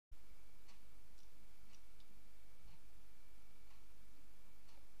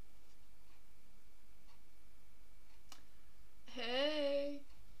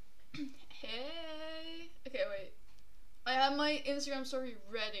Instagram story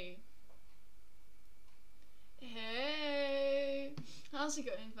ready. Hey, how's it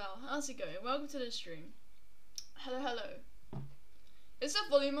going, Val? How's it going? Welcome to the stream. Hello, hello. Is the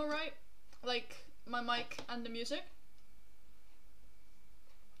volume alright? Like, my mic and the music?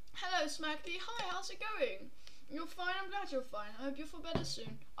 Hello, Smackdy. Hi, how's it going? You're fine? I'm glad you're fine. I hope you'll feel better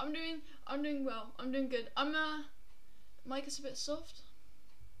soon. I'm doing well. I'm doing good. Mic is a bit soft.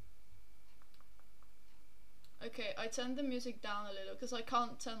 Okay, I turned the music down a little because I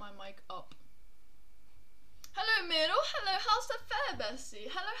can't turn my mic up. Hello, Middle. Hello, how's the fair, bestie?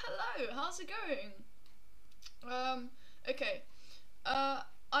 Hello, hello. How's it going? Okay.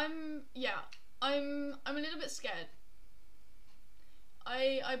 I'm a little bit scared.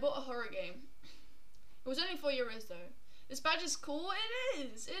 I bought a horror game. It was only €4 though. This badge is cool. It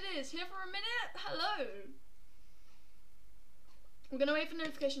is. Here for a minute. Hello. I'm gonna wait for the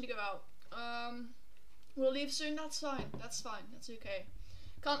notification to go out. We'll leave soon. That's fine. That's fine. That's okay.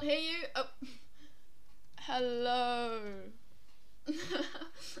 Can't hear you. Oh. Hello.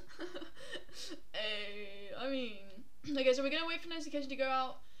 Hey. I mean. Okay. So we're gonna wait for the notification to go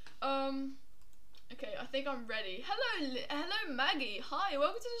out. Okay. I think I'm ready. Hello, Maggie. Hi.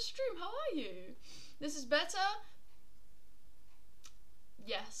 Welcome to the stream. How are you? This is better.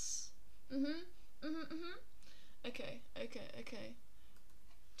 Yes. Okay.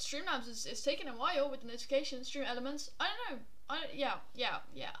 Streamlabs is taking a while with the notification. Stream elements. I don't know. Yeah.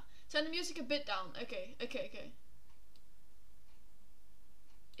 Turn the music a bit down. Okay.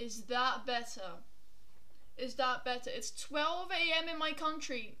 Is that better? It's 12 AM in my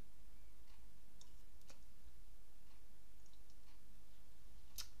country.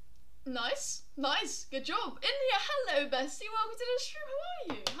 Nice. Good job. India, hello, bestie. Welcome to the stream.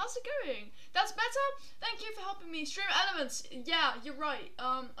 How are you? How's it going? That's better. Thank you for helping me. Stream elements. Yeah, you're right.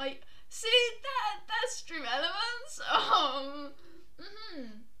 I see that's stream elements.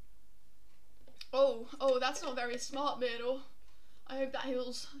 Oh, that's not very smart, Middle. I hope that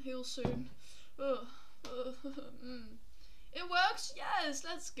heals soon. It works. Yes.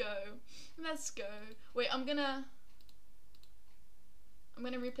 Let's go. Wait, I'm gonna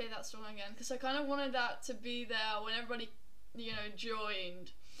replay that song again because I kind of wanted that to be there when everybody,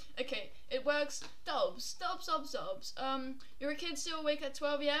 joined. Okay, it works. Dubs. You're a kid still awake at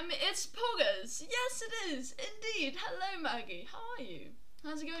 12 AM? It's Poggers. Yes, it is. Indeed. Hello, Maggie. How are you?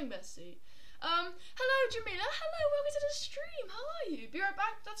 How's it going, bestie? Hello, Jamila. Hello, welcome to the stream. How are you? Be right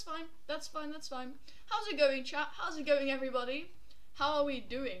back. That's fine. How's it going, chat? How's it going, everybody? How are we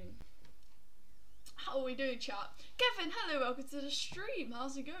doing? Chat? Kevin, hello, welcome to the stream.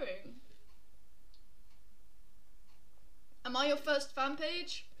 How's it going? Am I your first fan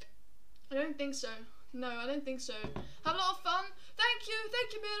page? I don't think so. No, I don't think so. Have a lot of fun. Thank you,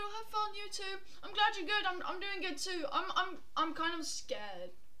 Middle. Have fun, you too. I'm glad you're good. I'm doing good too. I'm kind of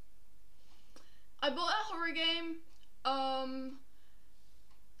scared. I bought a horror game. I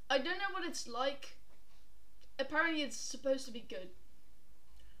don't know what it's like. Apparently, it's supposed to be good.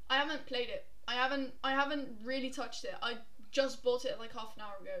 I haven't played it. I haven't really touched it. I just bought it like half an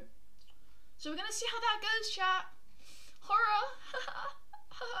hour ago. So we're gonna see how that goes, chat. Horror.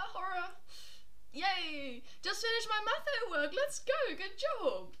 Horror. Yay. Just finished my math homework. Let's go. Good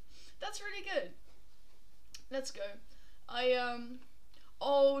job. That's really good. Let's go.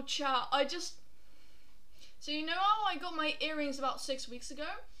 Oh, chat. So you know how I got my earrings about 6 weeks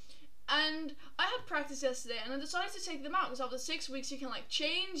ago? And I had practice yesterday and I decided to take them out because after 6 weeks you can like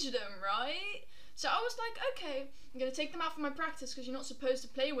change them, right? So I was like, okay, I'm gonna take them out for my practice because you're not supposed to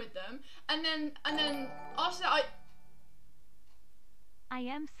play with them. And then after that I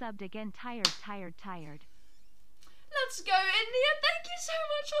am subbed again. Tired. Let's go, India. Thank you so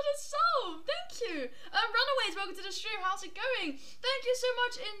much for the sub. Thank you. Runaways, welcome to the stream. How's it going? Thank you so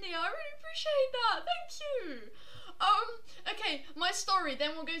much, India. I really appreciate that. Thank you. Okay, my story,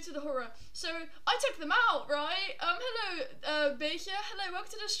 then we'll go to the horror. So, I took them out, right? Hello, Becher. Hello,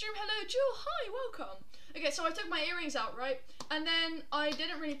 welcome to the stream. Hello, Jewel. Hi, welcome. Okay, so I took my earrings out, right? And then I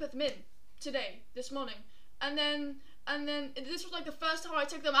didn't really put them in this morning. And then this was like the first time I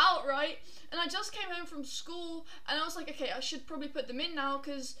took them out, right? And I just came home from school and I was like, okay, I should probably put them in now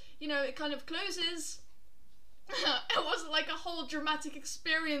because, it kind of closes. It wasn't like a whole dramatic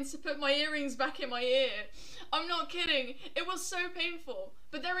experience to put my earrings back in my ear. I'm not kidding. It was so painful.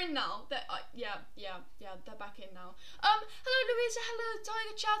 But they're in now. Yeah, they're back in now. Hello Louisa, hello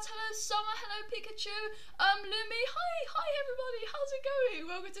Tiger Chat, hello Summer, hello Pikachu, Lumi, hi everybody, how's it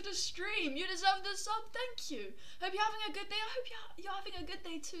going? Welcome to the stream. You deserve the sub, thank you. Hope you're having a good day. I hope you're having a good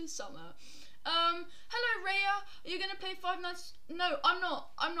day too, Summer. Hello Rhea, are you gonna play Five Nights? No, I'm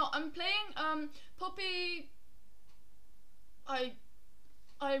not. I'm playing Poppy I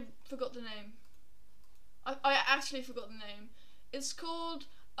forgot the name. I actually forgot the name. It's called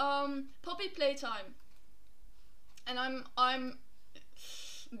Poppy Playtime. And I'm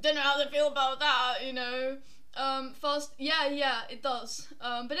don't know how to feel about that, you know. Fast, yeah, it does.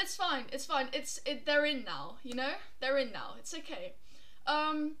 But it's fine. They're in now, you know. They're in now. It's okay.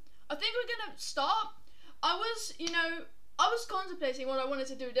 I think we're gonna start. I was contemplating what I wanted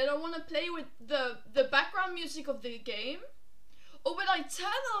to do. Did I want to play with the background music of the game, or would I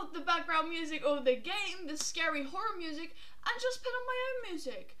turn out the background music of the game, the scary horror music, and just put on my own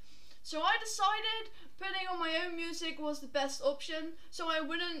music? So I decided putting on my own music was the best option, so I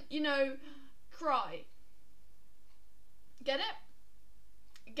wouldn't, you know, cry. Get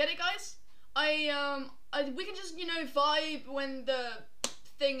it? Get it, guys? We can just, you know, vibe when the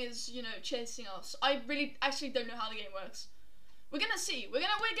thing is, you know, chasing us. I really actually don't know how the game works. We're gonna see. We're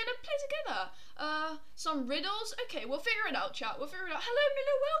gonna play together. Some riddles. Okay, we'll figure it out, chat. We'll figure it out. Hello,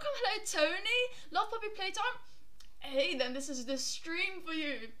 Milo. Welcome. Hello, Tony. Love Poppy Playtime. Hey, then this is the stream for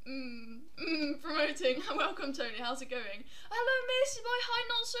you. Promoting. Welcome, Tony. How's it going? Hello, Macy Boy. Hi,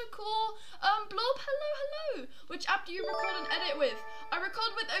 not so cool. Blob. Hello. Which app do you record and edit with? I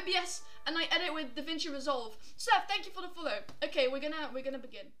record with OBS and I edit with DaVinci Resolve. Steph, thank you for the follow. Okay, we're gonna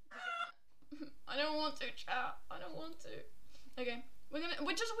begin. I don't want to, chat. I don't want to. Okay, we're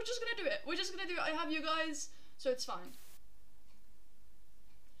just gonna do it. We're just gonna do it. I have you guys, so it's fine.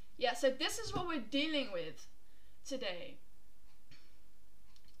 Yeah, so this is what we're dealing with today.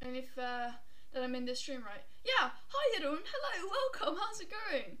 And if that I'm in this stream right. Yeah, hi Jeroen, hello, welcome, how's it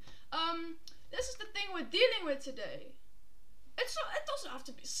going? This is the thing we're dealing with today. It doesn't have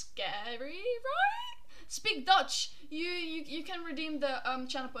to be scary, right? Speak Dutch. You can redeem the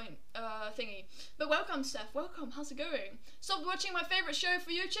channel point thingy. But welcome, Steph. Welcome. How's it going? Stopped watching my favorite show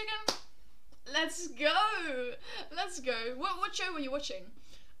for you, chicken. Let's go. Let's go. What show were you watching?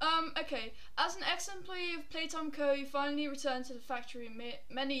 Okay. As an ex-employee of Playtime Co., you finally returned to the factory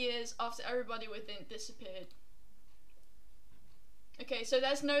many years after everybody within disappeared. Okay, so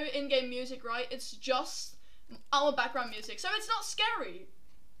there's no in-game music, right? It's just our background music, so it's not scary.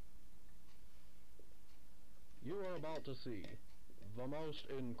 You are about to see the most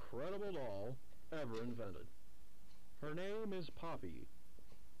incredible doll ever invented. Her name is Poppy,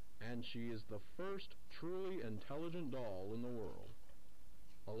 and she is the first truly intelligent doll in the world.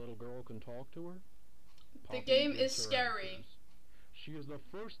 A little girl can talk to her. The game is scary. Answers. She is the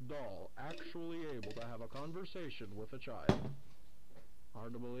first doll actually able to have a conversation with a child.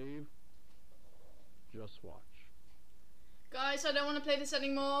 Hard to believe? Just watch. Guys, I don't want to play this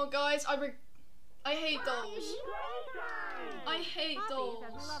anymore. Guys, I hate dolls. I hate dolls.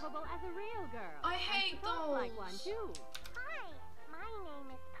 Poppy's as lovable as a real girl. I hate dolls. Like one too. Hi, my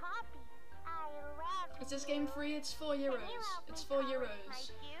name is Poppy. I love Is this game free? It's €4. It's €4.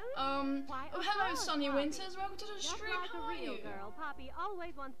 Why, Oh, hello, course, Sunny Poppy. Winters. Welcome to the Just stream. like How a are real you? girl, Poppy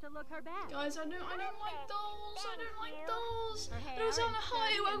always wants to look her best. Guys, I don't like dolls. I don't like dolls. Her hair Rosanna, is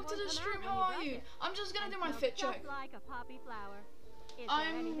hi. sturdy Welcome and to the won't come stream. out How when you are brush you? it. I'm just gonna do my Smells fit just check. like a poppy flower. Is there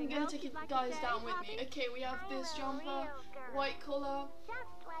I'm anything gonna else take you'd you like to guys say, down with Poppy? me. Okay, we have this I'm a jumper, real girl. white collar,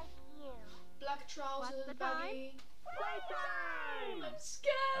 just like you. black trousers, What's the baggy. Playtime! I'm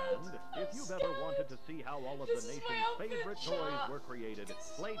scared. And if you've ever wanted to see how all of This the is nation's my outfit, favorite chat. toys were created,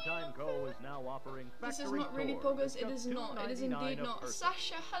 Playtime Co. is now offering This factory is not really tours. poggers. It's It is just not. It is $2.99 indeed a not. person.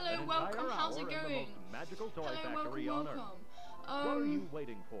 Sasha, hello, An welcome. entire How's it hour in the going? most magical toy Hello, factory on welcome. Earth. What are you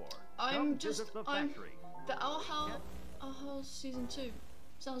waiting for? I'm Come just. visit the I'm. factory. The Our House season 2.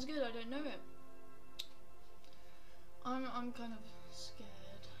 Sounds good. I don't know it. I'm kind of scared.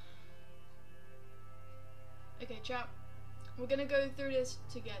 Okay, chat. We're gonna go through this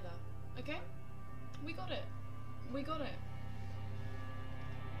together. Okay? We got it. We got it.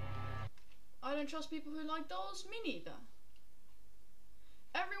 I don't trust people who like dolls. Me neither.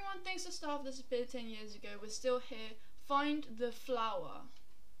 Everyone thinks the staff disappeared 10 years ago. We're still here. Find the flower.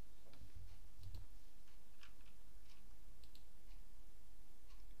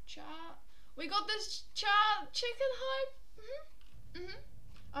 Chat. We got this, chat. Chicken hype.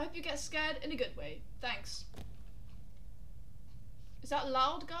 I hope you get scared in a good way. Thanks. Is that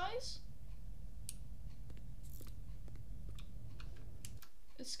loud, guys?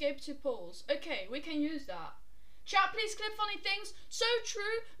 Escape to polls. Okay, we can use that. Chat, please clip funny things. So true.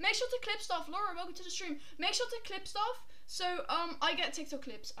 Make sure to clip stuff. Laura, welcome to the stream. Make sure to clip stuff. So I get TikTok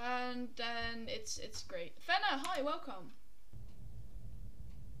clips, and then it's great. Fenna, hi, welcome.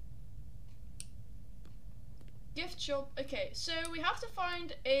 Gift shop. Okay, so we have to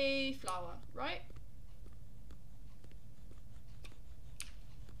find a flower, right?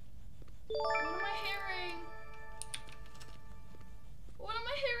 What am I hearing?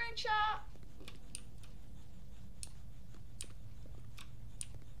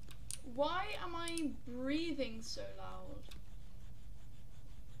 Why am I breathing so loud?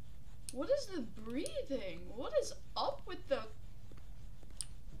 What is the breathing? What is up with the...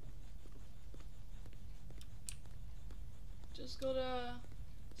 Just got a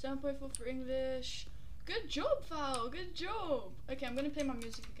 7.4 for English. Good job, Val. Good job. Okay, I'm gonna play my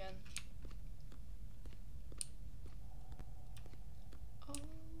music again.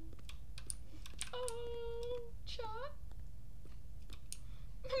 Oh, chat.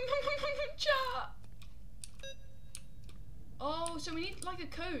 Chat. Oh, so we need like a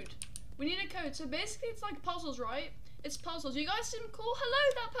code. We need a code. So basically, it's like puzzles, right? It's puzzles. You guys seem cool.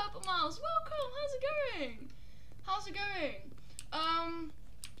 Hello, that purple mouse. Welcome. How's it going? How's it going?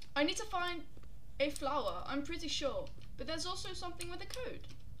 I need to find a flower. I'm pretty sure, but there's also something with a code.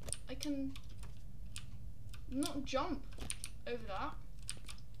 I can not jump over that.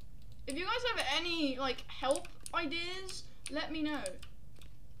 If you guys have any like help ideas, let me know.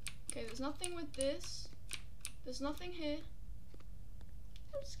 Okay, there's nothing with this. There's nothing here.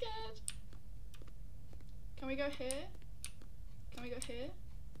 I'm scared. Can we go here? Can we go here?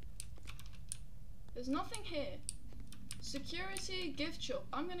 There's nothing here. Security gift shop.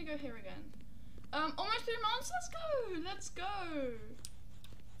 I'm gonna go here again. Almost 3 months. Let's go. Let's go.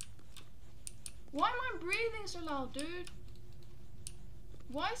 Why am I breathing so loud, dude?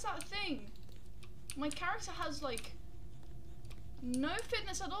 Why is that a thing? My character has like no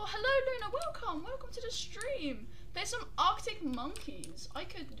fitness at all. Hello, Luna. Welcome. Welcome to the stream. Play some Arctic Monkeys. I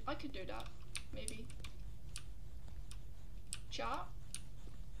could do that. Maybe. Chat.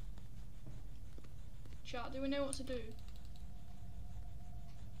 Chat. Do we know what to do?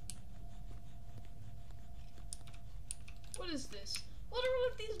 What is this? What are all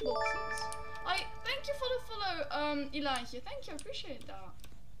of these boxes? Thank you for the follow, Elijah. Thank you, I appreciate that.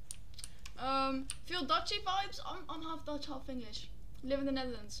 Feel Dutchy vibes? I'm half Dutch, half English. Live in the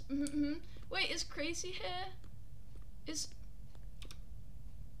Netherlands. Wait, is Crazy here?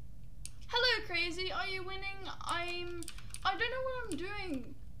 Hello, Crazy. Are you winning? I don't know what I'm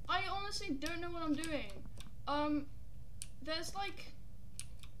doing. I honestly don't know what I'm doing. There's like,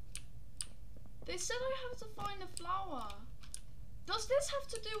 they said I have to find a flower. Does this have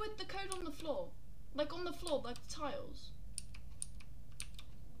to do with the code on the floor? Like on the floor, like the tiles?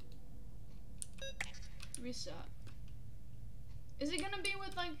 Reset. Is it gonna be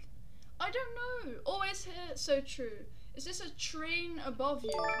with like, I don't know. Always here, so true. Is this a train above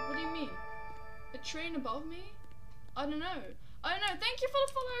you? What do you mean? A train above me? I don't know. I don't know. Thank you for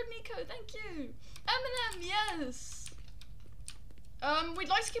the follow, Nico. Thank you. Eminem, yes. We'd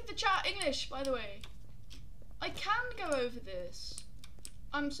like to keep the chat English, by the way. I can go over this.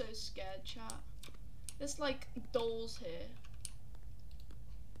 I'm so scared, chat. There's like dolls here.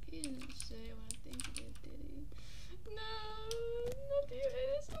 He didn't say what I think he did he? No, not do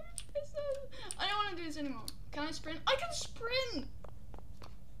this. I don't want to do this anymore. Can I sprint? I can sprint!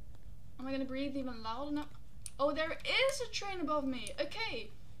 Am I gonna breathe even loud enough? Oh, there is a train above me.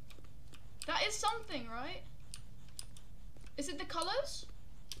 Okay. That is something, right? Is it the colors?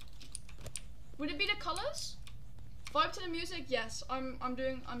 Would it be the colors? Vibe to the music? Yes. I'm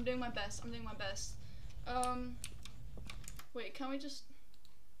doing my best. I'm doing my best. Wait, can we just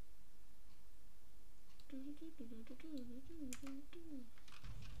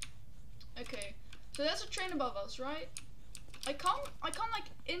okay, so there's a train above us, right? I can't like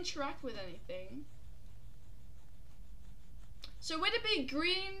interact with anything. So would it be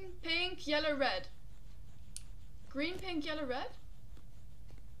green, pink, yellow, red? Green, pink, yellow, red?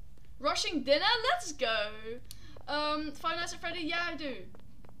 Rushing dinner? Let's go. Five Nights at Freddy? Yeah, I do.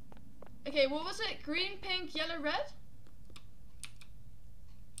 Okay, what was it? Green, pink, yellow, red?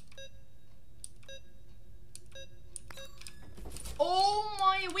 Oh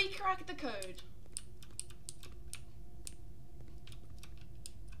my, we cracked the code.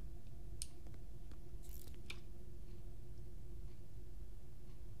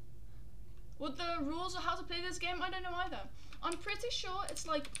 What the rules of how to play this game? I don't know either. I'm pretty sure it's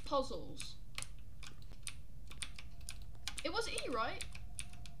like puzzles. It was E, right?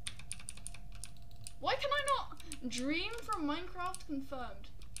 Why can I not dream from Minecraft confirmed?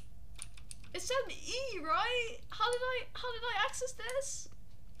 It said E, right? How did I access this?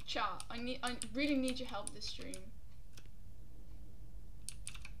 Chat, I really need your help this stream.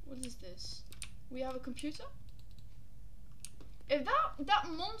 What is this? We have a computer? If that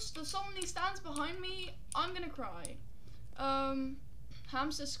monster suddenly stands behind me, I'm gonna cry.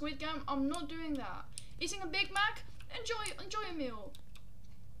 Hamster Squid Game, I'm not doing that. Eating a Big Mac? Enjoy a meal.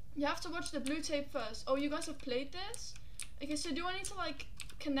 You have to watch the blue tape first. Oh, you guys have played this? Okay, so do I need to like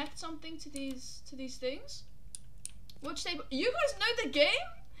connect something to these things? Watch tape. You guys know the game?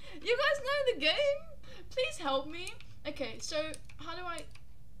 You guys know the game? Please help me. Okay, so how do I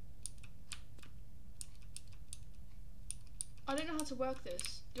don't know how to work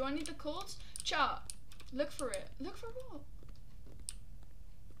this. Do I need the chords? Chat, look for it. Look for what?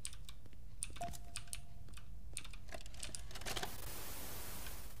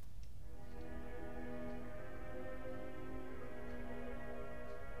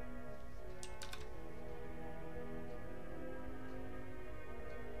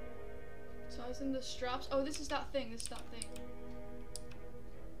 Tighten the straps. Oh, this is that thing. This is that thing.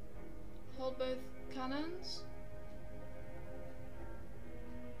 Hold both cannons.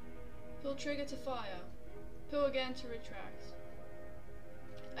 Pull trigger to fire. Pull again to retract.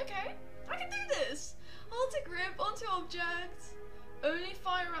 Okay, I can do this! Hold to grip onto objects. Only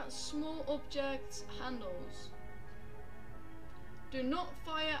fire at small objects handles. Do not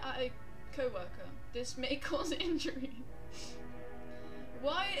fire at a co-worker. This may cause injury.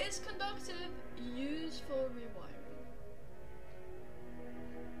 Wire is conductive. Used for rewiring.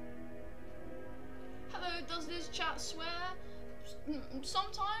 Hello, does this chat swear?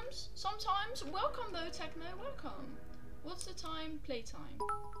 Sometimes. Welcome though, Techno, welcome. What's the time? Playtime.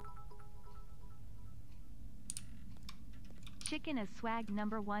 Chicken is swag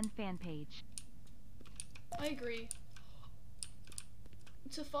 #1 fan page. I agree.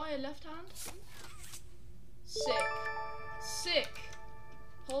 To fire left hand. Sick. Sick.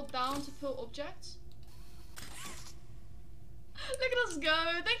 Hold down to pull objects. Look at us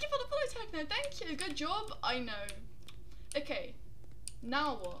go. Thank you for the follow, Techno. Thank you. Good job. I know. Okay.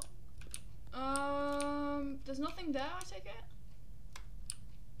 Now what? There's nothing there, I take it?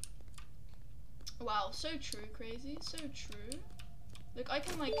 Wow, so true, Crazy. So true. Look, I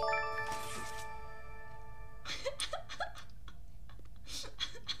can like...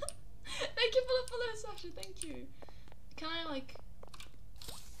 Thank you for the follow, Sasha. Thank you. Can I like...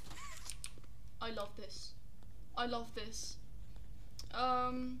 I love this. I love this.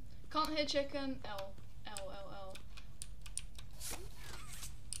 Can't hear chicken. L.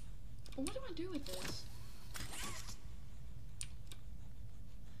 What do I do with this?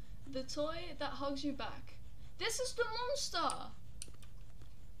 The toy that hugs you back. This is the monster.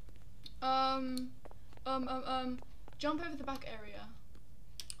 Jump over the back area.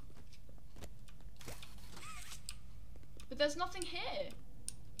 But there's nothing here.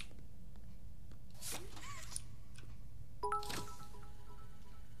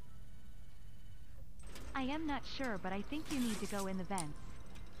 I am not sure, but I think you need to go in the vents.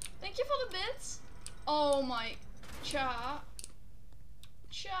 Thank you for the bits. Oh my... Chat.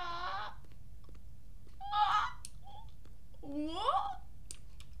 Ah. What?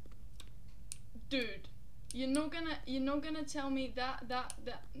 Dude, you're not gonna tell me that.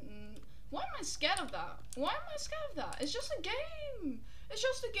 Why am I scared of that? Why am I scared of that? It's just a game. It's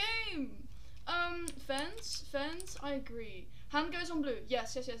just a game. Fence. I agree. Hand goes on blue.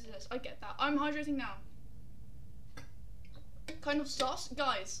 Yes. I get that. I'm hydrating now. Kind of sus.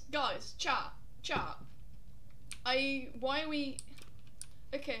 Guys, chat. Why are we...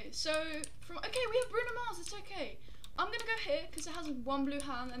 Okay, so, we have Bruno Mars, it's okay. I'm gonna go here, because it has one blue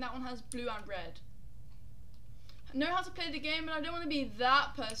hand, and that one has blue and red. I know how to play the game, but I don't want to be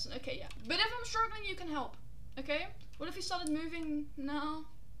that person. Okay, yeah. But if I'm struggling, you can help. Okay? What if he started moving now?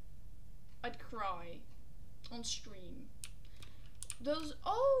 I'd cry. On stream.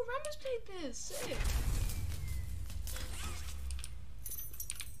 Oh, Ramos played this. Sick.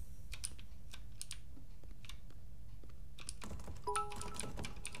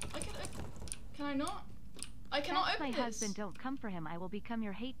 Can I not? I cannot That's open my this. husband, don't come for him. I will become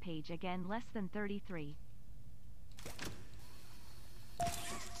your hate page again. Less than 33. I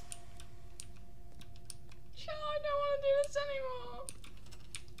don't want to do this anymore.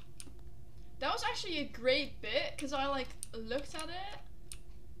 That was actually a great bit because I like looked at it.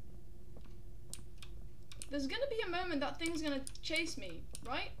 There's gonna be a moment that thing's gonna chase me,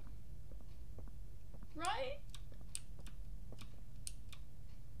 right? Right?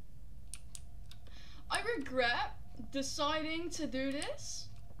 I regret deciding to do this.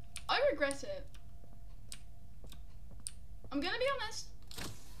 I regret it. I'm gonna be honest.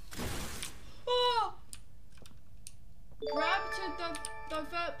 Oh! Grab to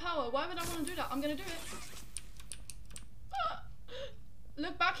divert power. Why would I want to do that? I'm gonna do it. Ah!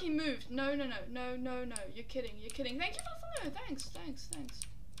 Look back, he moved. No. You're kidding. Thank you for the follow. Thanks.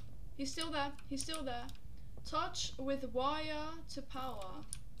 He's still there. Touch with wire to power.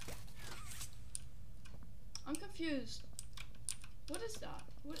 I'm confused. What is that?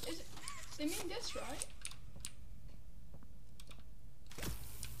 What is it? They mean this, right?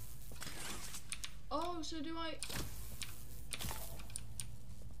 Oh, so do I...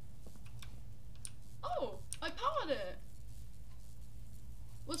 it.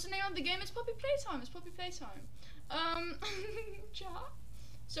 What's the name of the game? It's Poppy Playtime. It's Poppy Playtime. Chat.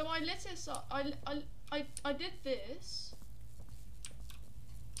 So I lit this up. I did this.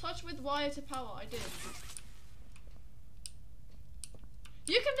 Touch with wire to power. I did.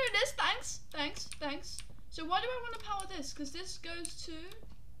 You can do this. Thanks. Thanks. Thanks. So why do I want to power this? Because this goes to.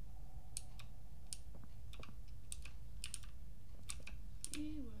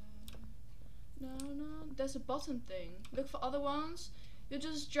 No. There's a button thing. Look for other ones. You're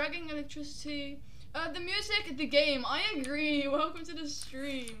just dragging electricity. The music, the game. I agree. Welcome to the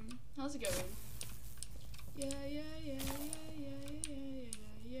stream. How's it going?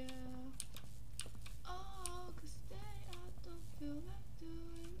 Yeah. Oh, 'cause today I don't feel like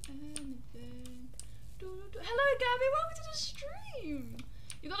doing anything. Hello, Gabby. Welcome to the stream.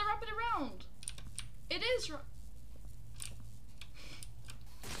 You gotta wrap it around. It is right.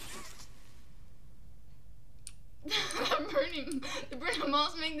 The Bruno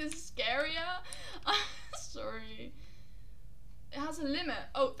Mars make this scarier. Sorry. It has a limit.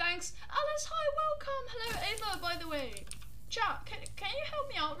 Oh, thanks. Alice, hi, welcome. Hello, Ava, by the way. Chat, can you help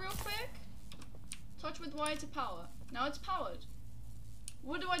me out real quick? Touch with wire to power. Now it's powered.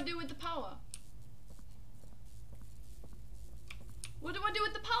 What do I do with the power? What do I do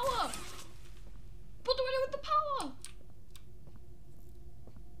with the power? What do I do with the power?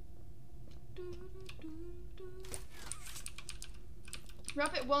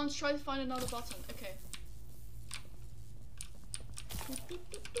 Wrap it once, try to find another button. Okay. Oh,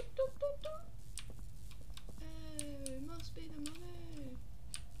 it must be the money.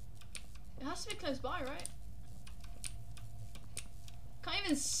 It has to be close by, right? Can't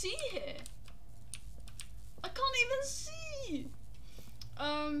even see here. I can't even see.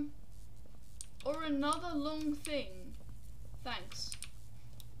 Or another long thing. Thanks.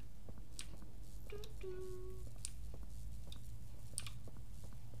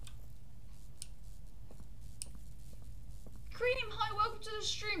 Cream, hi, welcome to the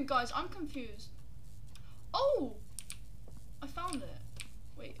stream. Guys, I'm confused. Oh! I found it.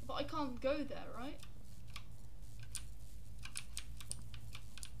 Wait, but I can't go there, right?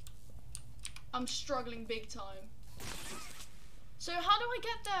 I'm struggling big time. So how do I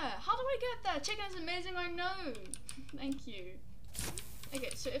get there? How do I get there? Chicken is amazing, I know. Thank you.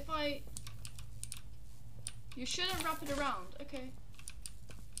 Okay, so if I... You shouldn't wrap it around. Okay.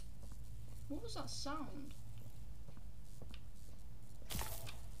 What was that sound?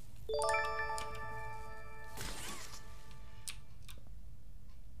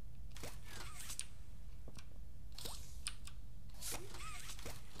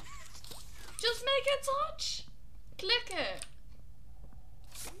 Just make it touch. Click it.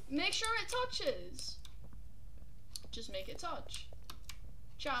 Make sure it touches. Just make it touch.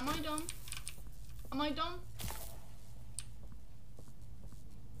 Chat, am I done? Am I done?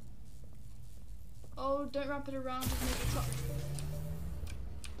 Oh, don't wrap it around, just make it touch.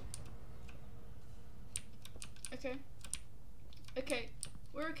 Okay. Okay.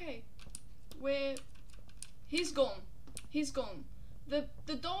 We're okay. He's gone. He's gone. The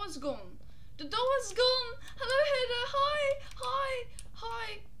door's gone. The door's gone! Hello, Heather! Hi! Hi!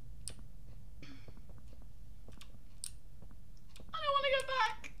 Hi! I don't want to go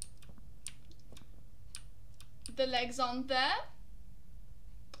back! The legs aren't there.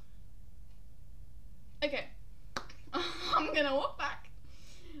 Okay. I'm gonna walk back.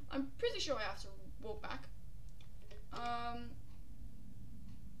 I'm pretty sure I have to walk back.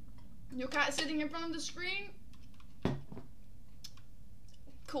 Your cat sitting in front of the screen?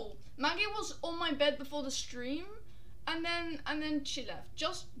 Cool. Maggie was on my bed before the stream, and then she left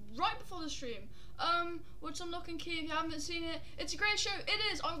just right before the stream. Watch Unlock and Key if you haven't seen it. It's a great show. It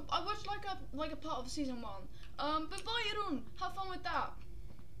is. I watched like a part of season 1. But bye, Irun. Have fun with that.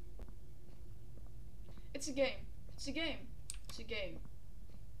 It's a game. It's a game. It's a game.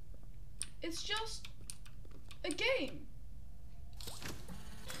 It's just a game.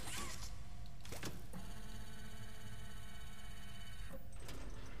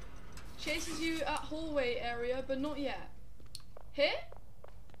 Chases you at hallway area, but not yet. Here?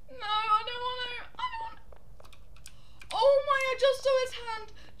 No, I don't want to. I don't want. Oh my! I just saw his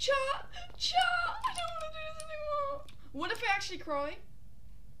hand. Chat, chat. I don't want to do this anymore. What if I actually cry?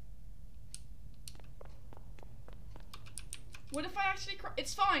 What if I actually cry?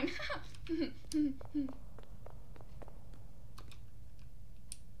 It's fine.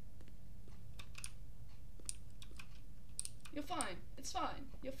 You're fine. It's fine.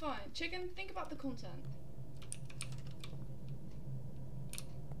 You're fine. Chicken, think about the content.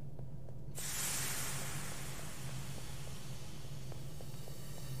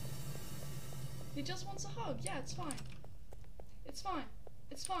 He just wants a hug. Yeah, it's fine. It's fine.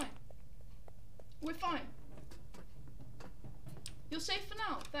 It's fine. We're fine. You're safe for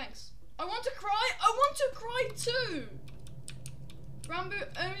now. Thanks. I want to cry. I want to cry too. Rambo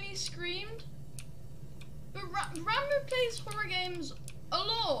only screamed. But Rambo plays horror games a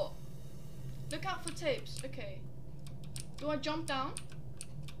lot. Look out for tapes. Okay. Do I jump down?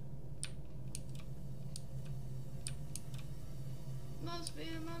 Must be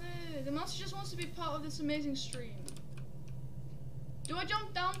the money. The monster just wants to be part of this amazing stream. Do I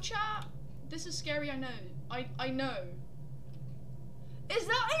jump down, chat? This is scary, I know. I know. Is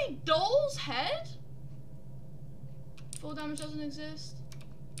that a doll's head? Fall damage doesn't exist.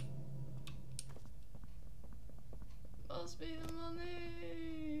 Must be the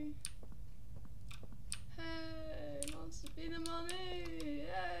money. Hey, must be the money.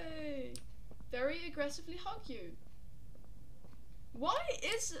 Hey. Very aggressively hug you. Why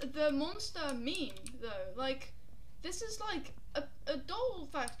is the monster mean though? Like, this is like a doll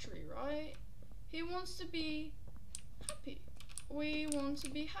factory, right? He wants to be happy. We want to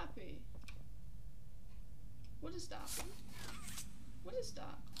be happy. What is that? What is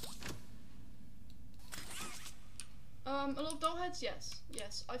that? A lot of doll heads? Yes.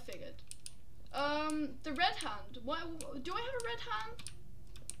 Yes, I figured. The red hand. Why, do I have a red hand?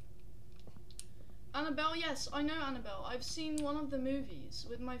 Annabelle, yes, I know Annabelle. I've seen one of the movies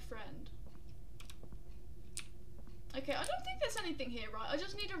with my friend. Okay, I don't think there's anything here, right? I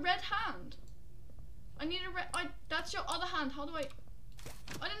just need a red hand. I need a red, that's your other hand. How do I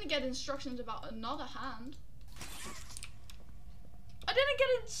didn't get instructions about another hand. I didn't get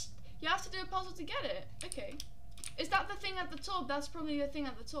it. You have to do a puzzle to get it. Okay. Is that the thing at the top? That's probably the thing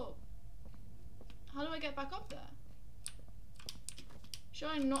at the top. How do I get back up there? Should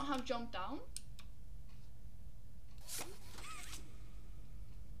I not have jumped down?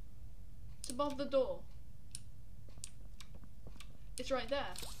 It's above the door. It's right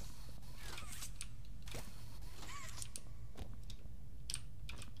there.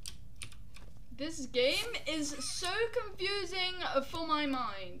 This game is so confusing for my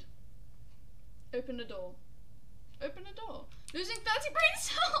mind. Open the door. Open the door. Losing 30 brain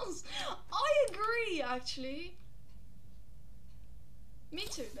cells! I agree, actually. Me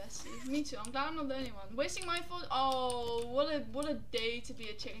too, Bessie. Me too. I'm glad I'm not the only one. Wasting my thought. Oh, what a day to be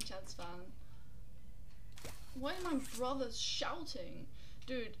a Chicken Chance fan. Why are my brothers shouting?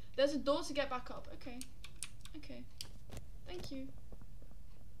 Dude, there's a door to get back up. Okay. Okay. Thank you.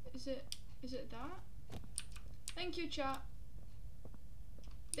 Is it that? Thank you, chat.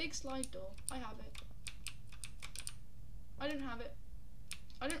 Big slide door. I have it. I don't have it.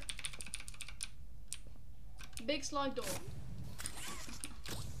 I don't. Big slide door.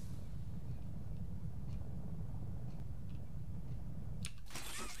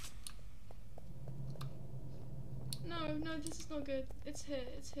 No, this is not good. It's here,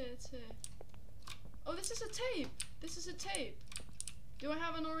 it's here, it's here. Oh, this is a tape. This is a tape. Do I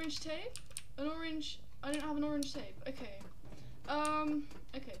have an orange tape? An orange, I don't have an orange tape. Okay.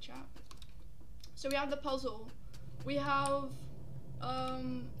 Okay, chat. So we have the puzzle. We have, why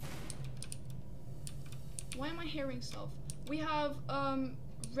am I hearing stuff? We have,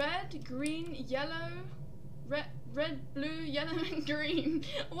 red, green, yellow, red, blue, yellow, and green.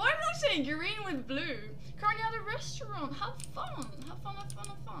 Why did I say green with blue? Currently at a restaurant. Have fun. Have fun, have fun,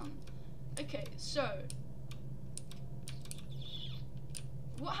 have fun. Okay, so.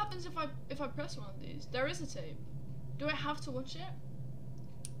 What happens if I press one of these? There is a tape. Do I have to watch it?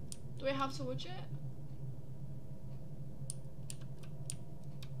 Do I have to watch it?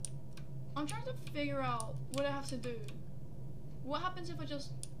 I'm trying to figure out what I have to do. What happens if I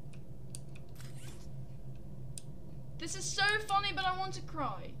just... This is so funny, but I want to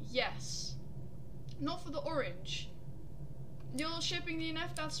cry. Yes. Not for the orange. You're shipping the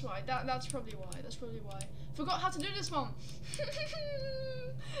DNF, that's why. That's probably why. That's probably why. Forgot how to do this one.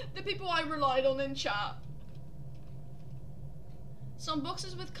 The people I relied on in chat. Some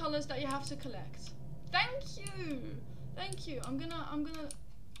boxes with colors that you have to collect. Thank you. Thank you. I'm gonna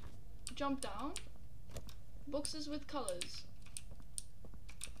jump down. Boxes with colors.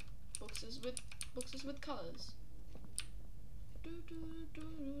 Boxes with colors. Gotta go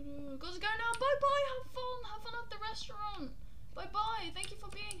now. Bye bye. Have fun. Have fun at the restaurant. Bye bye. Thank you for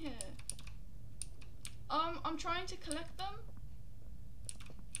being here. I'm trying to collect them.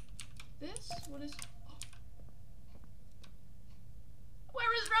 This? What is? Oh.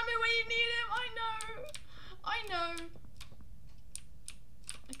 Where is Rami when you need him? I know. I know.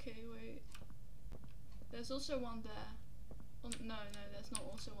 Okay, wait. There's also one there. Oh, no, there's not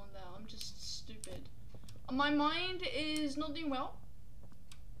also one there. I'm just stupid. My mind is not doing well.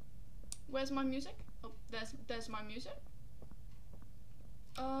 Where's my music? Oh, there's my music.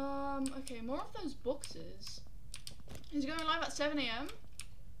 Okay, more of those boxes. He's going live at 7 AM.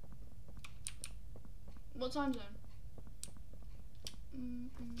 What time zone?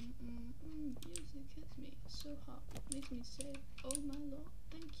 Music hits me so hard, makes me say, oh my lord,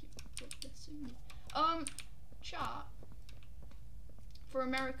 thank you for blessing me. Chat for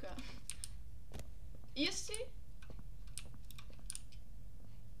America. EST?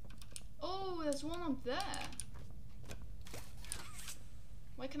 Oh, there's one up there.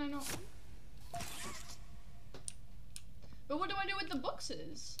 Why can I not? But what do I do with the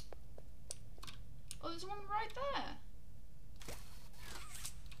boxes? Oh, there's one right there.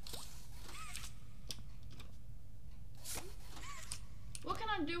 What can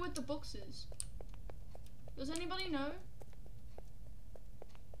I do with the boxes? Does anybody know?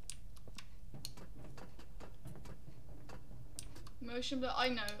 Motion blur. I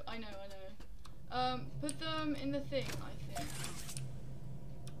know. Put them in the thing, I think.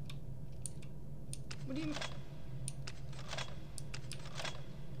 What do you...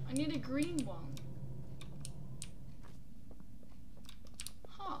 I need a green one.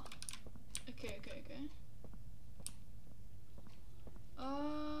 Huh. Okay.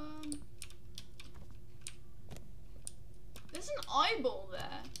 There's an eyeball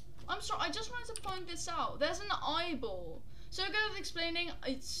there. I'm sorry, I just wanted to point this out. There's an eyeball. So good at explaining.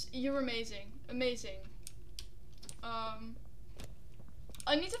 You're amazing.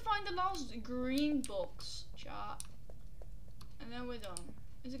 I need to find the last green box, chat. And then we're done.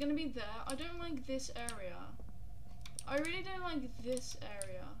 Is it gonna be there? I don't like this area. I really don't like this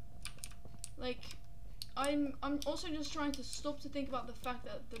area. Like, I'm also just trying to stop to think about the fact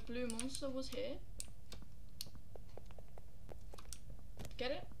that the blue monster was here.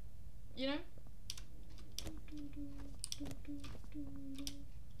 Get it? You know?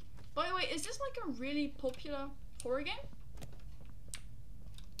 By the way, is this like a really popular horror game?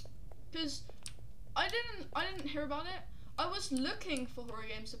 Because I didn't hear about it. I was looking for horror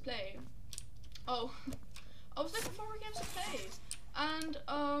games to play. Oh, I was looking for horror games to play, and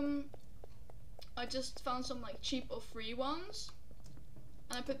I just found some like cheap or free ones,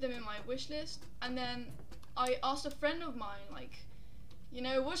 and I put them in my wish list. And then I asked a friend of mine, like, you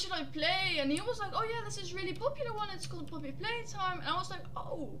know, what should I play? And he was like, oh yeah, this is really popular one. It's called Poppy Playtime. And I was like,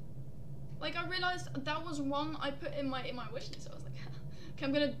 oh, like I realized that was one I put in my wish list. I was like, okay,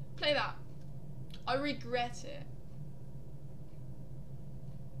 I'm gonna play that. I regret it.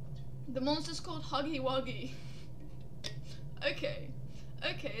 The monster's called Huggy Wuggy. Okay,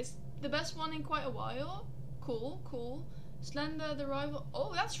 it's the best one in quite a while. Cool. Slender the Rival.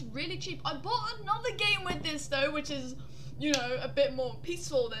 Oh, that's really cheap. I bought another game with this though, which is, you know, a bit more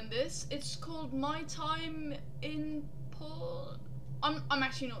peaceful than this. It's called My Time in Paul. I'm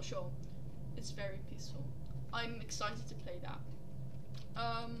actually not sure. It's very peaceful. I'm excited to play that.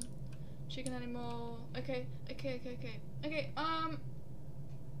 Chicken animal. Okay.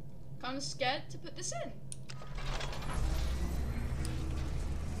 Kind of scared to put this in.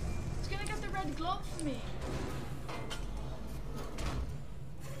 It's gonna get the red glove for me.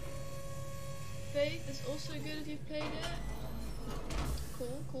 Faith is also good if you've played it.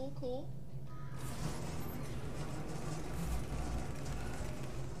 Cool.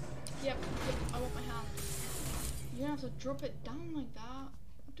 Yep, I want my hand. You don't have to drop it down like that,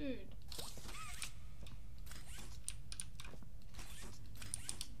 dude.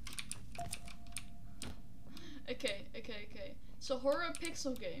 Okay. So horror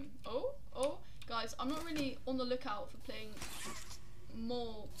pixel game. Oh, guys, I'm not really on the lookout for playing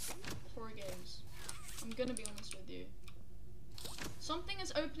more horror games. I'm gonna be honest with you. Something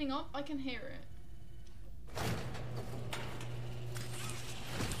is opening up. I can hear it.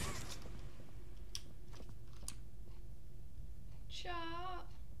 Chat.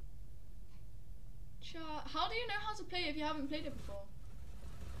 How do you know how to play it if you haven't played it before?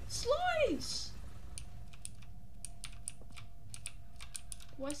 Slides!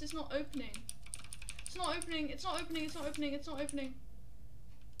 Why is this not opening? It's not opening.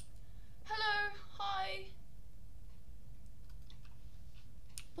 Hello, hi.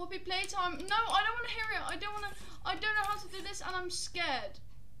 Poppy Playtime. No, I don't want to hear it. I don't know how to do this and I'm scared.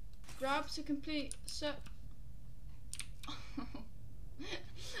 Grab to complete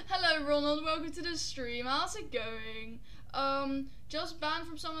Hello Ronald, welcome to the stream. How's it going? Just banned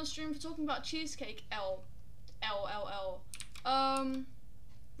from someone's stream for talking about cheesecake. L.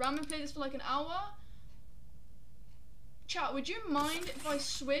 Ramen played this for like an hour. Chat, would you mind if I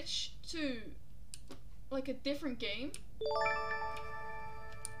switch to like a different game?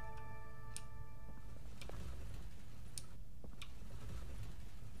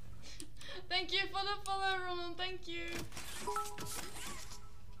 for the follow, Ronald. Thank you.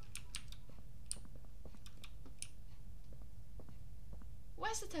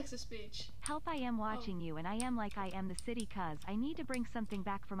 Where's the Texas speech? Help, I am watching you and I am like I am the city cuz I need to bring something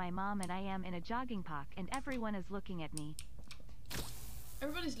back for my mom and I am in a jogging park and everyone is looking at me.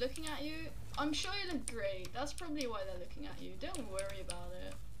 Everybody's looking at you? I'm sure you look great. That's probably why they're looking at you. Don't worry about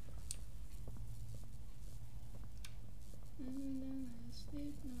it.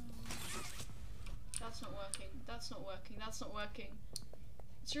 That's not working. That's not working. That's not working.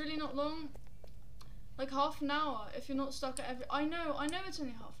 It's really not long. Like half an hour if you're not stuck at every. I know it's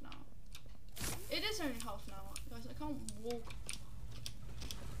only half an hour. It is only half an hour. Guys, I can't walk.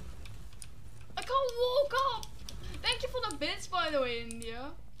 I can't walk up! Thank you for the bits, by the way,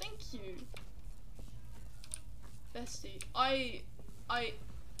 India. Thank you. Bestie.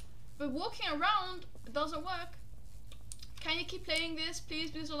 But walking around doesn't work. Can you keep playing this?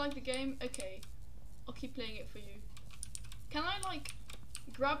 Please, I like the game. Okay. I'll keep playing it for you. Can I, like,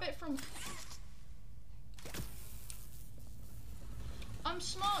 grab it from... I'm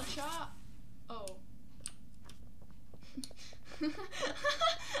smart, chat. Oh. I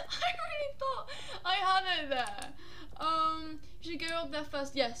really thought I had it there. You should go up there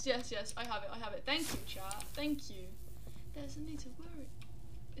first. Yes. I have it. Thank you, chat. Thank you. There's no need to worry.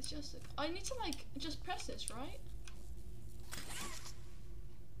 It's just I need to like just press this, right?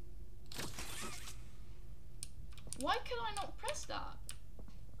 Why can I not press that?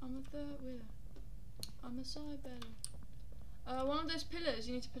 I'm a third wheeler. I'm a side better. One of those pillars.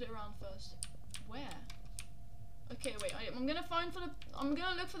 You need to put it around first. Where? Okay, wait. I'm gonna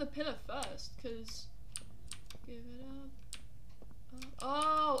look for the pillar first, cause. Give it up.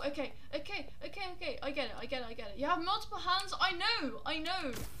 Oh, okay. I get it. You have multiple hands. I know.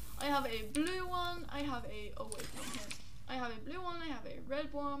 I have a blue one. I have a. Oh wait, not here. I have a blue one. I have a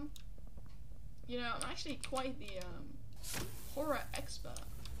red one. You know, I'm actually quite the horror expert.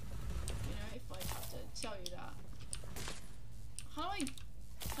 You know, if I have to tell you that. How do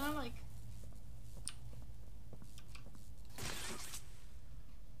can I like?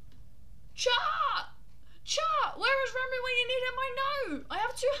 Chat! Where is Remy when you need him? I know! I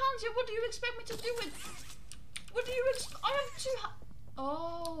have two hands here. What do you expect me to do with... I have two hands.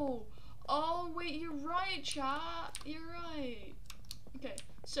 Oh, wait, you're right, chat. You're right. Okay,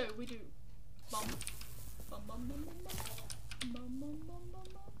 so we do... Bum. Bum, bum, bum, bum, bum. Bum, bum, bum, bum,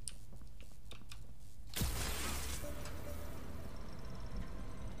 bum.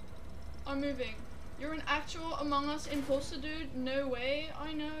 I'm moving. You're an actual Among Us imposter, dude? No way.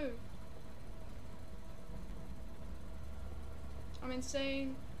 I know. I'm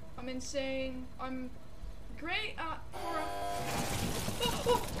insane. I'm great at horror.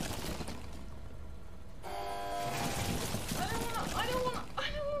 Oh. I don't wanna.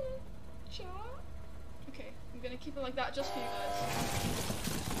 Chat. Okay, I'm gonna keep it like that just for you guys.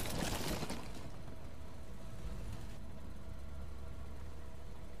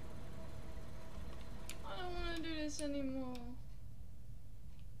 I don't wanna do this anymore.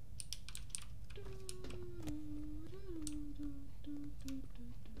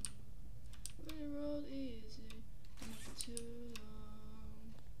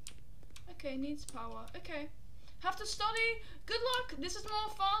 Okay, needs power. Okay. Have to study. Good luck. This is more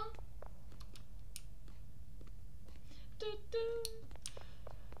fun.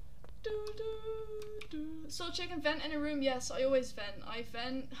 So check and vent in a room. Yes, I always vent. I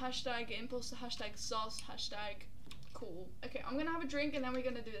vent. Hashtag imposter. Hashtag sus. Hashtag cool. Okay, I'm gonna have a drink and then we're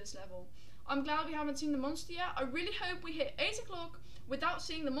gonna do this level. I'm glad we haven't seen the monster yet. I really hope we hit 8 o'clock without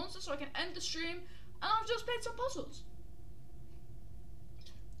seeing the monster so I can end the stream and I've just played some puzzles.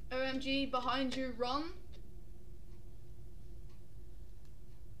 OMG, behind you, run.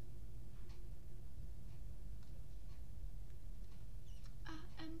 I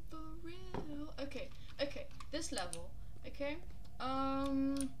am for real. Okay, this level, okay?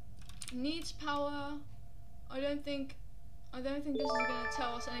 Needs power. I don't think this is gonna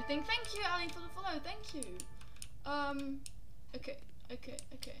tell us anything. Thank you, Ali, for the follow. Thank you. Okay.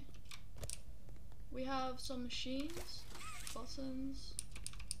 We have some machines, buttons.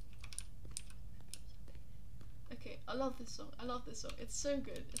 Okay, I love this song. It's so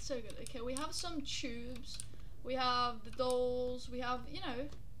good. Okay, we have some tubes. We have the dolls. We have, you know,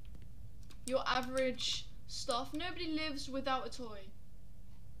 your average stuff. Nobody lives without a toy.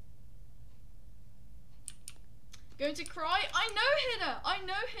 Going to cry? I know Hidda.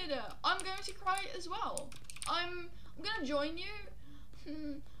 I'm going to cry as well. I'm gonna join you.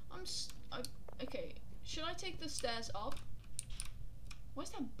 Okay. Should I take the stairs up? Why is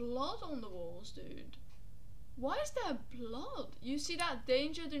there blood on the walls, dude? Why is there blood? You see that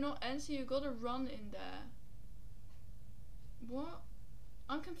danger, do not enter, you gotta run in there. What?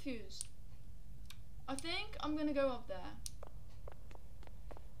 I'm confused. I think I'm gonna go up there.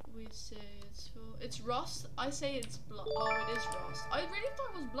 We say it's full. It's rust. I say it's blood. Oh, it is rust. I really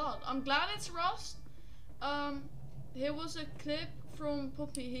thought it was blood. I'm glad it's rust. Here was a clip from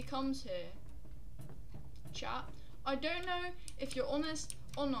Poppy. He comes here. Chat. I don't know if you're honest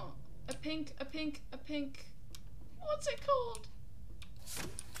or not. A pink. What's it called?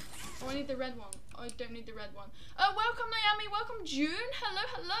 Oh, I need the red one. I don't need the red one. Welcome Naomi. Welcome June.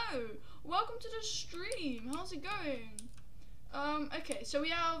 Hello. Welcome to the stream. How's it going? Okay, so we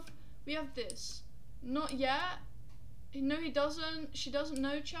have this. Not yet. No, he doesn't. She doesn't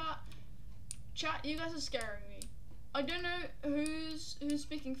know. Chat, you guys are scaring me. I don't know who's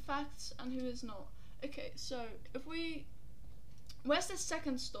speaking facts and who is not. Okay, so if we, where's the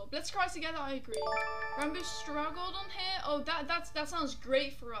second stop? Let's cry together. I agree. Rambo struggled on here. Oh, that sounds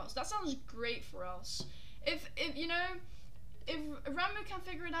great for us. That sounds great for us. If you know, if Rambo can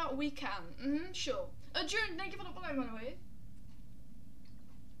figure it out, we can. Sure. June, thank you for the follow, by the way.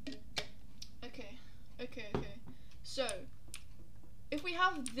 Okay. So, if we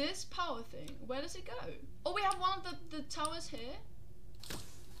have this power thing, where does it go? Oh, we have one of the towers here.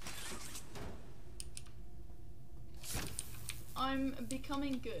 I'm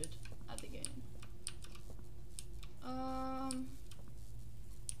becoming good at the game. I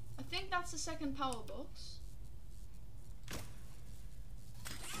think that's the second power box.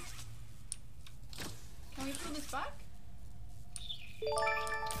 Can we put this back?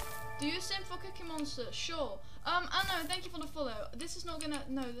 Do you sim for Cookie Monster? Sure. Anno, thank you for the follow. This is not gonna.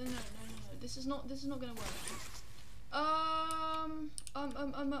 No. This is not gonna work.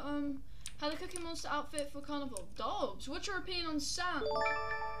 Had a Cookie Monster outfit for Carnival. Dobbs, what's your opinion on sand?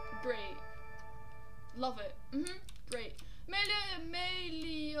 Great. Love it. Great.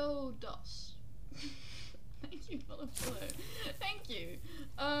 Meliodas. Thank you for the follow. Thank you.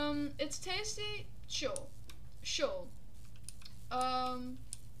 It's tasty. Sure. I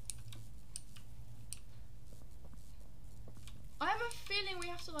have a feeling we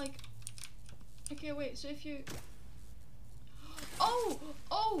have to like. Okay, wait. So if you. Oh!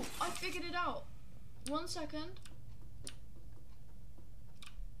 I figured it out. 1 second.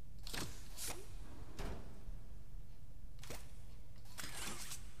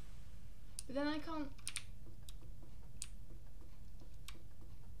 But then I can't.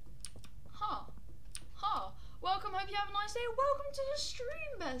 Welcome. Hope you have a nice day. Welcome to the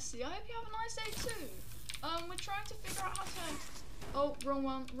stream, Bessie. I hope you have a nice day too. We're trying to figure out how to. Oh, wrong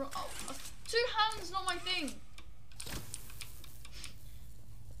one. Two hands, not my thing.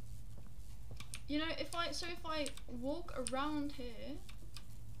 You know, if I walk around here,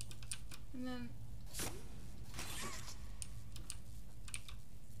 and then.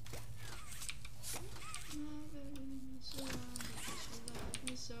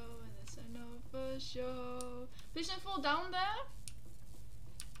 For sure. Please don't fall down there.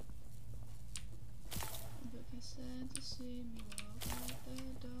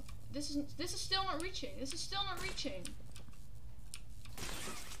 This is still not reaching.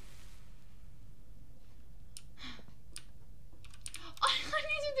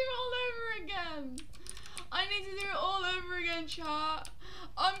 I need to do it all over again, chat.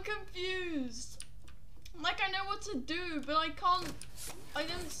 I'm confused. Like, I know what to do, but I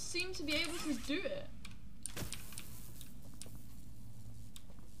don't seem to be able to do it.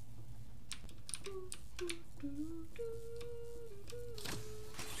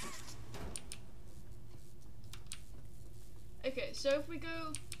 Okay, so if we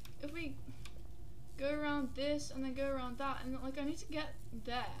go around this and then go around that, and like I need to get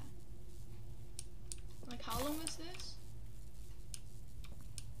there. Like, how long is this?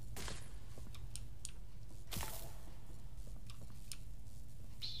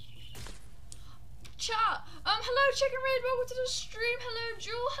 Chat! Hello Chicken Raid, welcome to the stream. Hello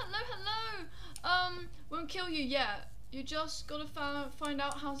Jewel, hello. Won't kill you yet. You just gotta find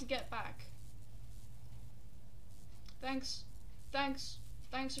out how to get back. Thanks,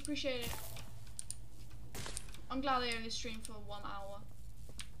 appreciate it. I'm glad I only streamed for 1 hour.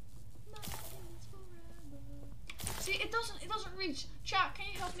 See, it doesn't reach. Chat, can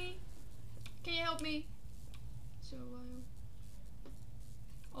you help me? So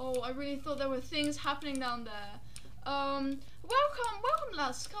oh, I really thought there were things happening down there. Welcome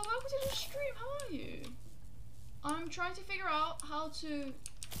Laska, welcome to the stream, how are you? I'm trying to figure out how to...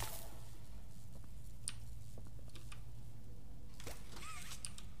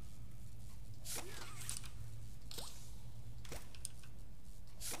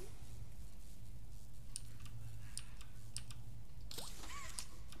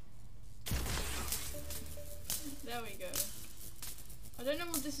 I don't know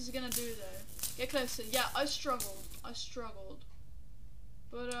what this is gonna do though. Get closer. Yeah, I struggled. I struggled.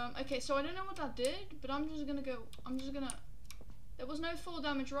 But okay, so I don't know what that did, but I'm just gonna go. I'm just gonna. There was no fall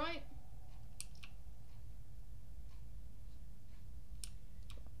damage, right?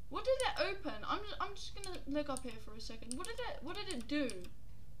 What did it open? I'm just gonna look up here for a second. What did it do?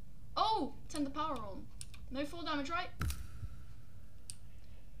 Oh, turn the power on. No fall damage, right?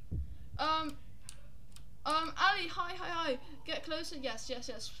 Ali, hi. Get closer. Yes.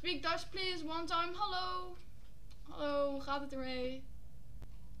 Speak Dutch, please. One time. Hello. Hallo, hoe gaat het ermee?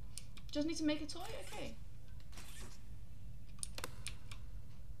 Just need to make a toy? Okay.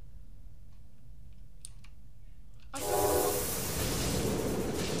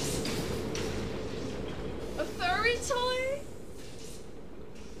 A furry toy?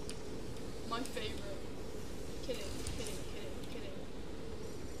 My favorite. Kidding.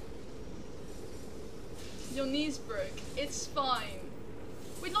 Your knees broke. It's fine.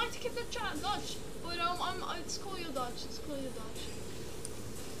 We'd like to keep the chat Dutch, but it's cool you're Dutch. It's cool you're Dutch.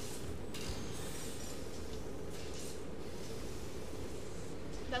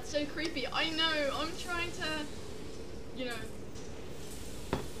 That's so creepy. I know. I'm trying to, you know,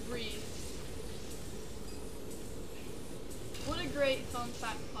 breathe. What a great fun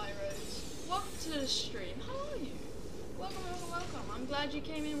fact, Pyros. Welcome to the stream. How are you? Welcome. I'm glad you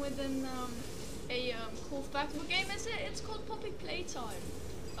came in with a cool fact. What game is it? It's called Poppy Playtime.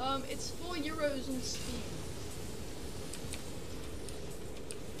 It's €4 on Steam.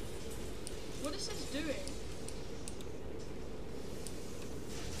 What is this doing?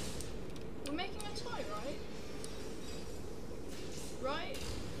 We're making a toy, right?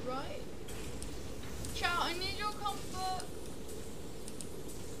 Right? Chat, I need your comfort.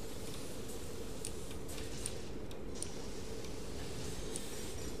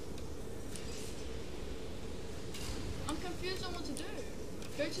 I'm confused on what to do.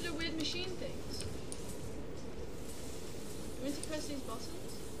 Go to the weird machine things. Do we need to press these buttons?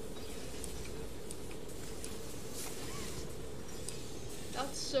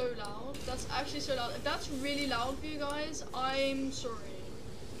 That's so loud. That's actually so loud. If that's really loud for you guys, I'm sorry.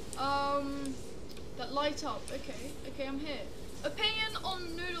 That light up. Okay, I'm here. Opinion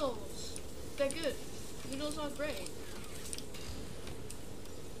on noodles. They're good. Noodles are great.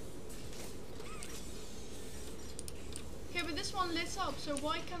 Okay, but this one lit up, so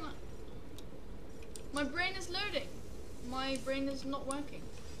why can't I? My brain is loading. My brain is not working.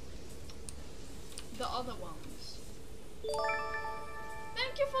 The other ones.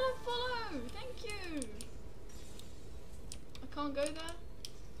 Thank you for the follow. Thank you. I can't go there.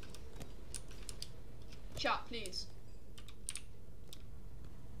 Chat, please.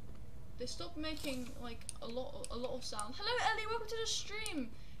 They stopped making like a lot of sound. Hello, Ellie. Welcome to the stream.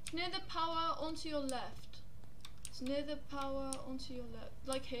 It's near the power onto your left. It's near the power onto your left.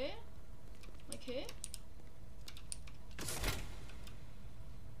 Like here? Like here?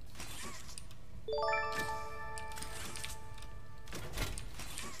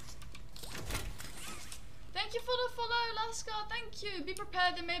 Thank you for the follow, Lascar. Thank you. Be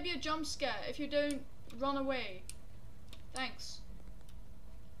prepared. There may be a jump scare if you don't run away. Thanks.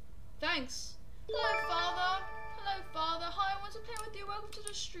 Thanks. Hello, Father. Hello, Father. Hi, I want to play with you. Welcome to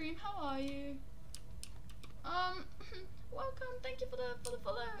the stream. How are you? Welcome. Thank you for the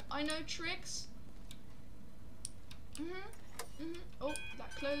follow. I know tricks. Oh,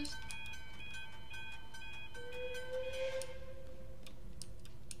 that closed.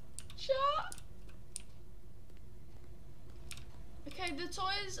 Shut. Okay, the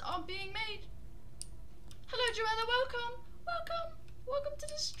toys are being made. Hello, Joanna. Welcome to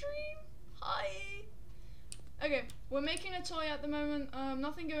the stream. Hi. Okay, we're making a toy at the moment.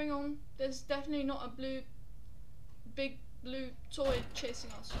 Nothing going on. There's definitely not a big blue toy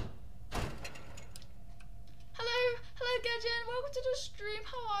chasing us. Hello, Gadget. Welcome to the stream.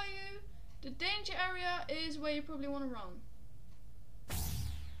 How are you? The danger area is where you probably want to run.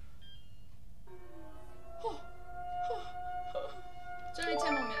 It's only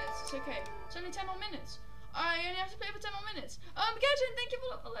 10 more minutes. It's okay. It's only 10 more minutes. I only have to play for 10 more minutes. Gadget, thank you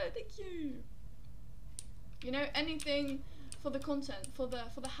for the follow. Thank you. You know, anything for the content, for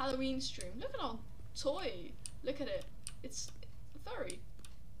the Halloween stream. Look at our toy. Look at it. It's furry.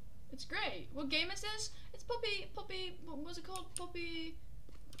 It's great. What game is this? It's Poppy, what was it called? Poppy,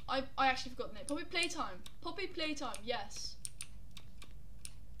 I actually forgot the name. Poppy Playtime. Poppy Playtime, yes.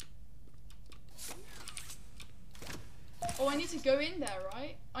 Oh, I need to go in there,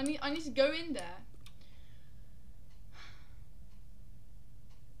 right? I need to go in there.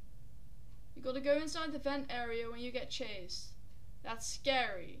 You gotta go inside the vent area when you get chased. That's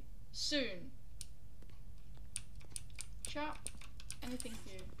scary. Soon. Chat. anything for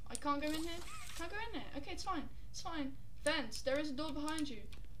you. I can't go in here. Can't go in there. Okay, it's fine. It's fine. Vents. There is a door behind you.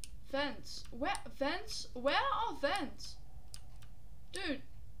 Vents. Where? Vents? Where are vents? Dude.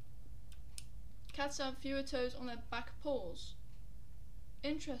 Cats have fewer toes on their back paws.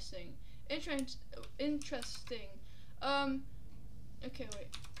 Interesting. Interesting. Okay, wait.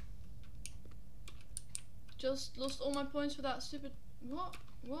 Just lost all my points for that stupid... What?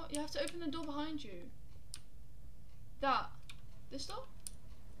 What? You have to open the door behind you. That. This door?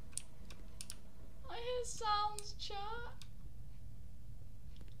 I hear sounds, chat.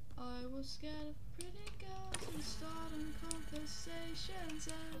 I was scared of pretty girls and starting conversations.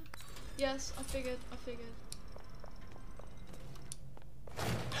 Yes, I figured.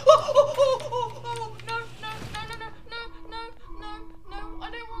 Oh, no, I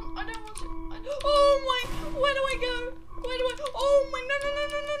don't want to. Oh my, where do I go? Oh my, no.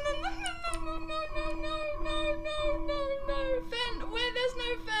 Vent, where? There's no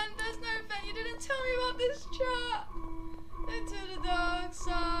vent. You didn't tell me about this, chat. Into the dark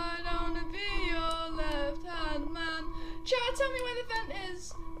side, I wanna be your left hand man. Chat, tell me where the vent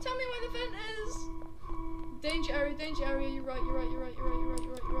is. Danger area, you're right.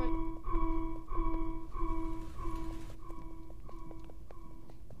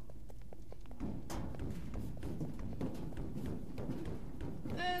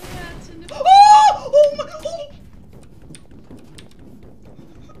 Oh my,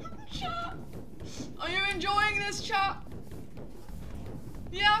 Chat, are you enjoying this, chat?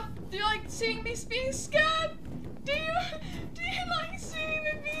 Yeah? Do you like seeing me being scared? Do you like seeing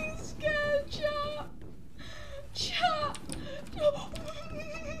me being scared, chat? Chat.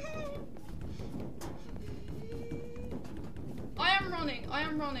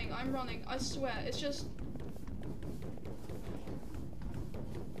 I'm running. I swear. It's just...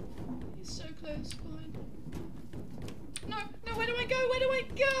 He's so close behind. No, where do I go?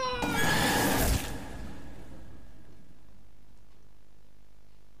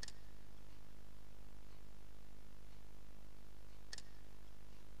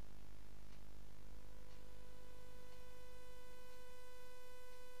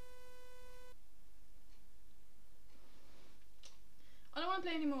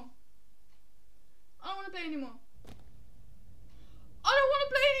 I don't want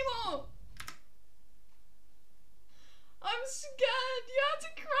to play anymore. I'm scared. You have to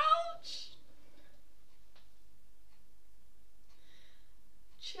crouch.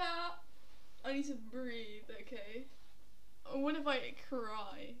 Chat. I need to breathe, okay? What if I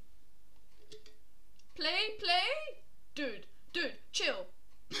cry? Play? Dude, chill.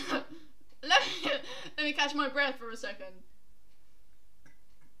 Let me catch my breath for a second.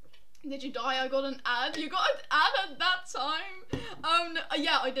 Did you die? I got an ad. You got an ad at that time?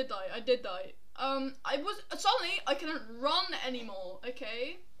 Yeah, I did die. Suddenly I couldn't run anymore,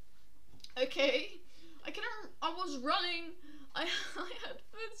 okay? I was running. I had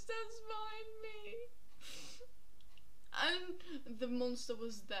footsteps behind me. And the monster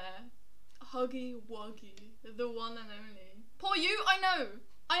was there. Huggy Wuggy, the one and only. Poor you, I know.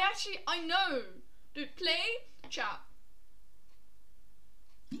 I know. Dude, play, chat.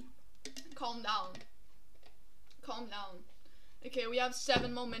 Calm down. Okay, we have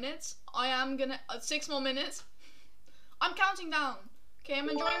 7 more minutes. I am gonna 6 more minutes. I'm counting down. Okay, I'm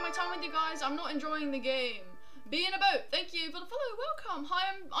enjoying my time with you guys. I'm not enjoying the game. Be in a boat. Thank you for the follow. Welcome.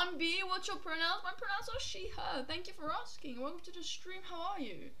 Hi, I'm B. What's your pronouns? My pronouns are she, her. Thank you for asking. Welcome to the stream. How are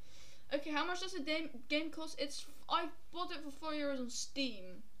you? Okay, how much does the game cost? I bought it for €4 on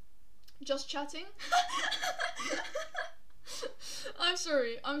Steam. Just chatting. I'm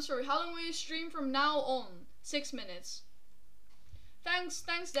sorry. How long will you stream from now on? 6 minutes. Thanks,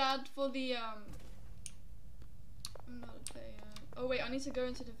 Dad, for the I'm not a player. Oh wait, I need to go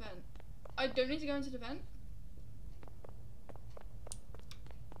into the vent. I don't need to go into the vent.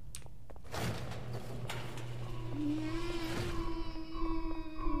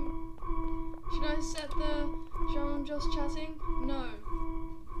 Should I set the show I'm just chatting? No.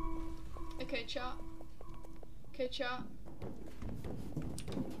 Okay, chat.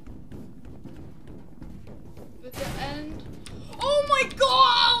 With the end. Oh my god!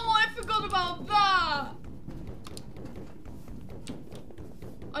 I forgot about that!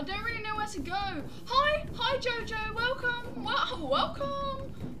 I don't really know where to go. Hi Jojo, welcome! Wow,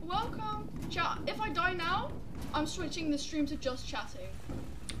 welcome! Chat, if I die now, I'm switching the stream to just chatting.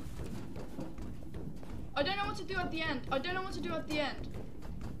 I don't know what to do at the end.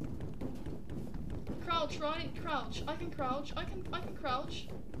 Crouch, right? Crouch. I can crouch. I can crouch.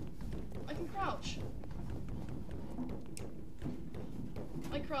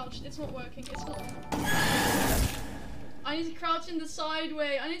 I crouched. It's not working. I need to crouch in the side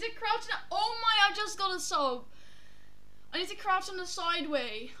way. I need to crouch in. Oh my! I just got a sub. I need to crouch on the side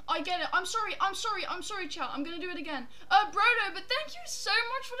way. I get it. I'm sorry, chat. I'm gonna do it again. Brodo, but thank you so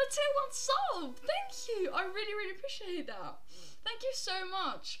much for the 2-1 sub. Thank you. I really, really appreciate that. Thank you so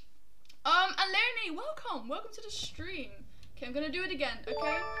much. And Leonie, welcome. Welcome to the stream. Okay, I'm gonna do it again,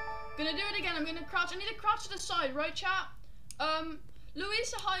 okay? Gonna do it again. I'm gonna crouch. I need to crouch to the side, right, chat?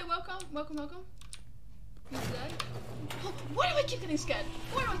 Louisa, hi, welcome. Welcome. Who's there? Oh, why do I keep getting scared?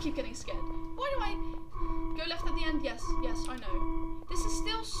 Why do I keep getting scared? Why do I... Go left at the end? Yes, I know. This is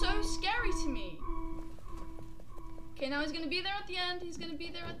still so scary to me. Okay, now he's gonna be there at the end. He's gonna be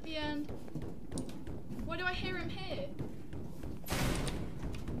there at the end. Why do I hear him here?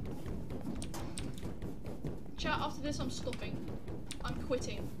 Chat, after this I'm stopping. I'm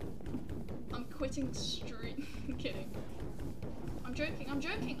quitting. I'm quitting the stream. I'm kidding. I'm joking.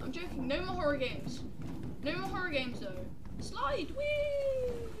 No more horror games. No more horror games though. Slide!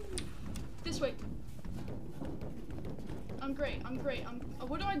 Whee! This way. I'm great.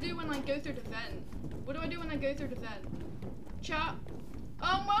 What do I do when I go through the vent? Chat.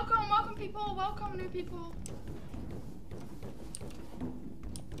 Welcome people. Welcome new people.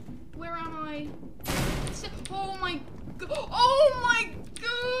 Where am I? Oh my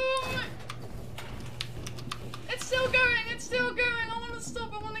god. It's still going. I want to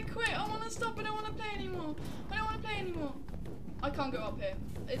stop. I want to quit. I want to stop. I don't want to play anymore. I can't go up here.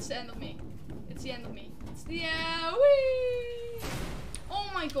 It's the end of me. It's the end. Whee! Oh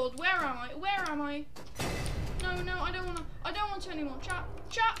my god. Where am I? No. I don't want to anymore. Chat.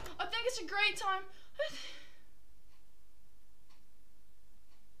 I think it's a great time.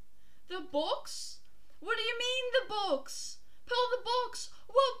 The box? What do you mean the box? Pull the box.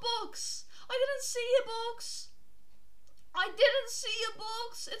 What box? I didn't see a box.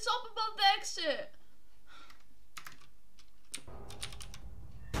 It's up above the exit.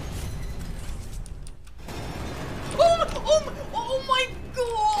 Oh my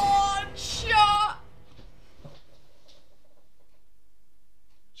god, chat.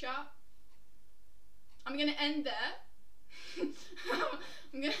 I'm gonna end there.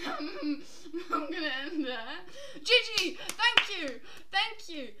 I'm gonna end there. GG,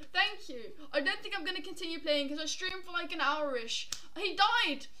 thank you. I don't think I'm gonna continue playing because I streamed for like an hour-ish. He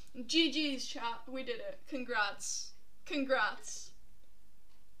died. GG's, chat. We did it. Congrats.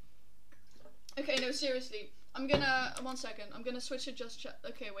 Okay, no, seriously. I'm gonna, 1 second. I'm gonna switch to just chat.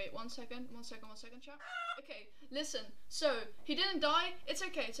 Okay, wait, 1 second, chat. Okay, listen. So, he didn't die. It's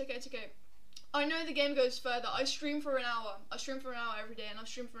okay. I know the game goes further. I stream for an hour. Every day, and I've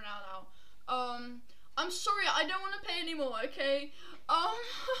streamed for an hour now. I'm sorry, I don't want to play anymore, okay?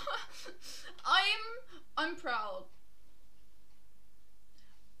 I'm proud.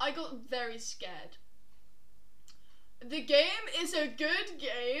 I got very scared. The game is a good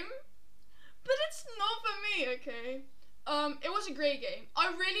game, but it's not for me, okay? It was a great game.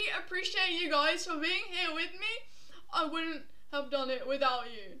 I really appreciate you guys for being here with me. I wouldn't have done it without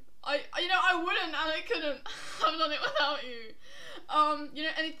you. I wouldn't and I couldn't have done it without you.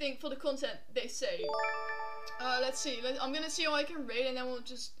 Anything for the content they say. Let's see. I'm gonna see how I can rate and then we'll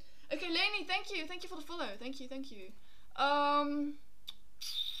just... Okay, Lainey, thank you for the follow. Thank you. None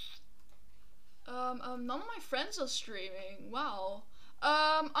of my friends are streaming. Wow.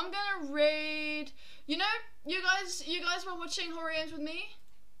 I'm gonna raid... You guys were watching horror games with me?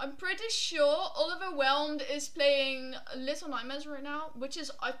 I'm pretty sure Oliver Whelmed is playing Little Nightmares right now, which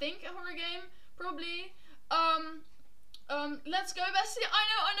is, I think, a horror game, probably. Let's go, bestie.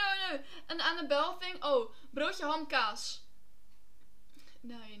 I know. An Annabelle thing. Oh, broodje hamkaas.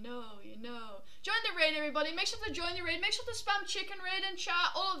 No, you know. Join the raid, everybody. Make sure to join the raid. Make sure to spam chicken raid in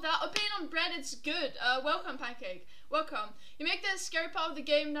chat. All of that. Opinion on bread, it's good. Welcome, Pancake. Welcome. You make the scary part of the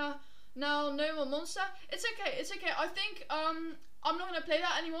game now no more monster. It's okay. I think, I'm not gonna play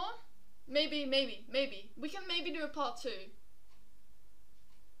that anymore. Maybe. We can maybe do a part 2.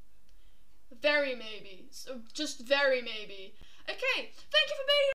 Very maybe. So just very maybe. Okay, thank you for being here.